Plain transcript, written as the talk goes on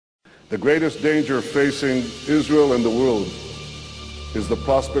The greatest danger facing Israel and the world is the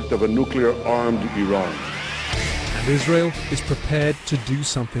prospect of a nuclear-armed Iran. And Israel is prepared to do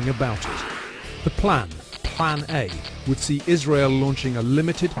something about it. The Plan A, would see Israel launching a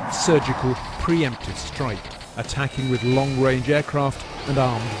limited, surgical, preemptive strike, attacking with long-range aircraft and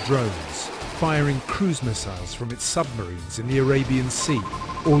armed drones, firing cruise missiles from its submarines in the Arabian Sea,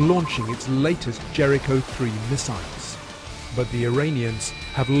 or launching its latest Jericho 3 missiles. But the Iranians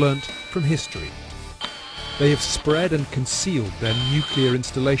have learnt from history. They have spread and concealed their nuclear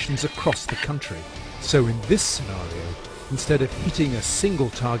installations across the country. So in this scenario, instead of hitting a single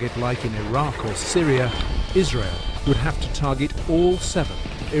target like in Iraq or Syria, Israel would have to target all 7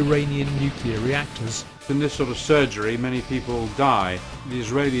 Iranian nuclear reactors. In this sort of surgery, many people die. The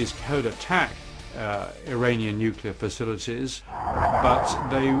Israelis could attack Iranian nuclear facilities, but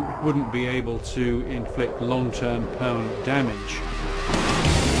they wouldn't be able to inflict long-term permanent damage.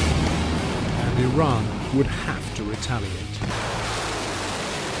 And Iran would have to retaliate.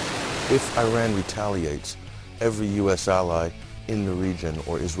 If Iran retaliates, every U.S. ally in the region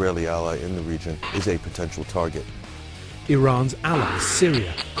or Israeli ally in the region is a potential target. Iran's ally,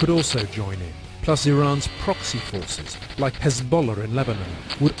 Syria, could also join in. Plus Iran's proxy forces, like Hezbollah in Lebanon,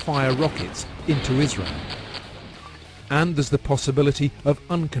 would fire rockets into Israel. And there's the possibility of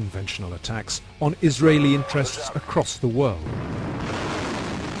unconventional attacks on Israeli interests across the world.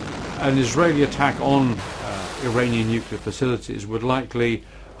 An Israeli attack on Iranian nuclear facilities would likely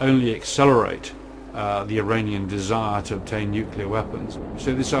only accelerate the Iranian desire to obtain nuclear weapons.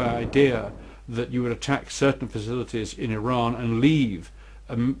 So this idea that you would attack certain facilities in Iran and leave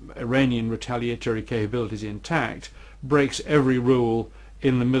Iranian retaliatory capabilities intact breaks every rule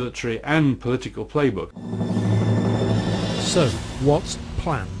in the military and political playbook. So, what's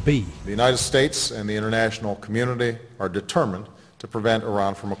Plan B? The United States and the international community are determined to prevent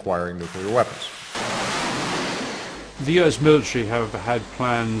Iran from acquiring nuclear weapons. The US military have had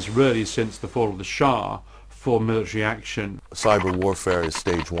plans really since the fall of the Shah for military action. Cyber warfare is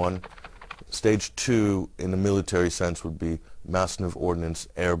stage 1. Stage 2, in the military sense, would be massive ordnance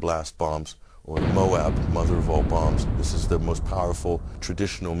air blast bombs, or MOAB, mother of all bombs. This is the most powerful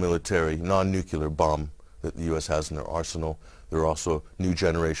traditional military non-nuclear bomb that the U.S. has in their arsenal. There are also new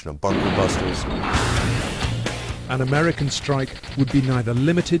generation of bunker busters. An American strike would be neither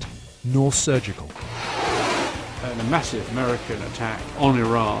limited nor surgical. And a massive American attack on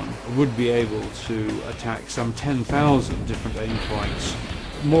Iran would be able to attack some 10,000 different aim points,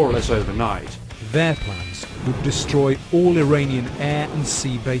 more or less overnight. Their plans would destroy all Iranian air and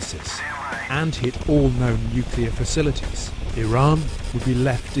sea bases and hit all known nuclear facilities. Iran would be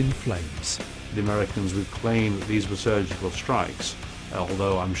left in flames. The Americans would claim that these were surgical strikes,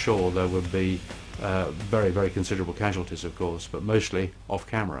 although I'm sure there would be very, very considerable casualties, of course, but mostly off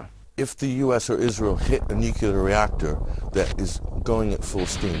camera. If the U.S. or Israel hit a nuclear reactor that is going at full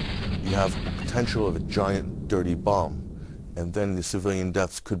steam, you have potential of a giant dirty bomb, and then the civilian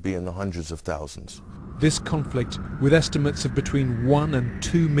deaths could be in the hundreds of thousands. This conflict, with estimates of between 1 and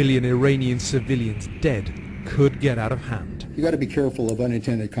 2 million Iranian civilians dead, could get out of hand. You got to be careful of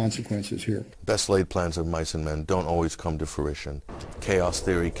unintended consequences here. Best laid plans of mice and men don't always come to fruition. Chaos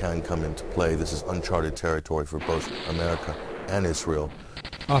theory can come into play. This is uncharted territory for both America and Israel.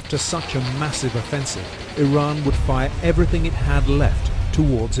 After such a massive offensive, Iran would fire everything it had left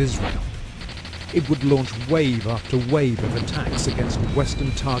towards Israel. It would launch wave after wave of attacks against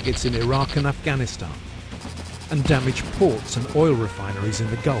Western targets in Iraq and Afghanistan, and damage ports and oil refineries in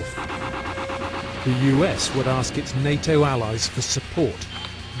the Gulf. The US would ask its NATO allies for support,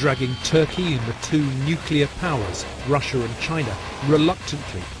 dragging Turkey and the 2 nuclear powers, Russia and China,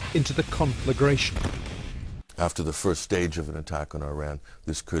 reluctantly into the conflagration. After the first stage of an attack on Iran,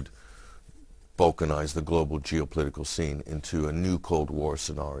 this could balkanize the global geopolitical scene into a new Cold War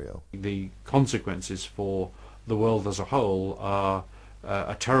scenario. The consequences for the world as a whole are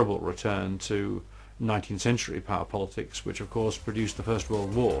a terrible return to 19th century power politics, which of course produced the First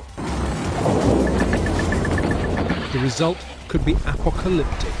World War. The result could be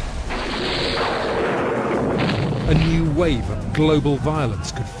apocalyptic. A new wave of global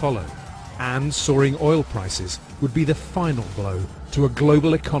violence could follow, and soaring oil prices would be the final blow to a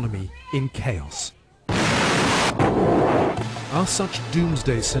global economy in chaos. Are such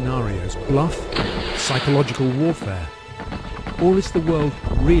doomsday scenarios bluff, psychological warfare, or is the world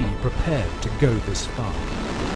really prepared to go this far?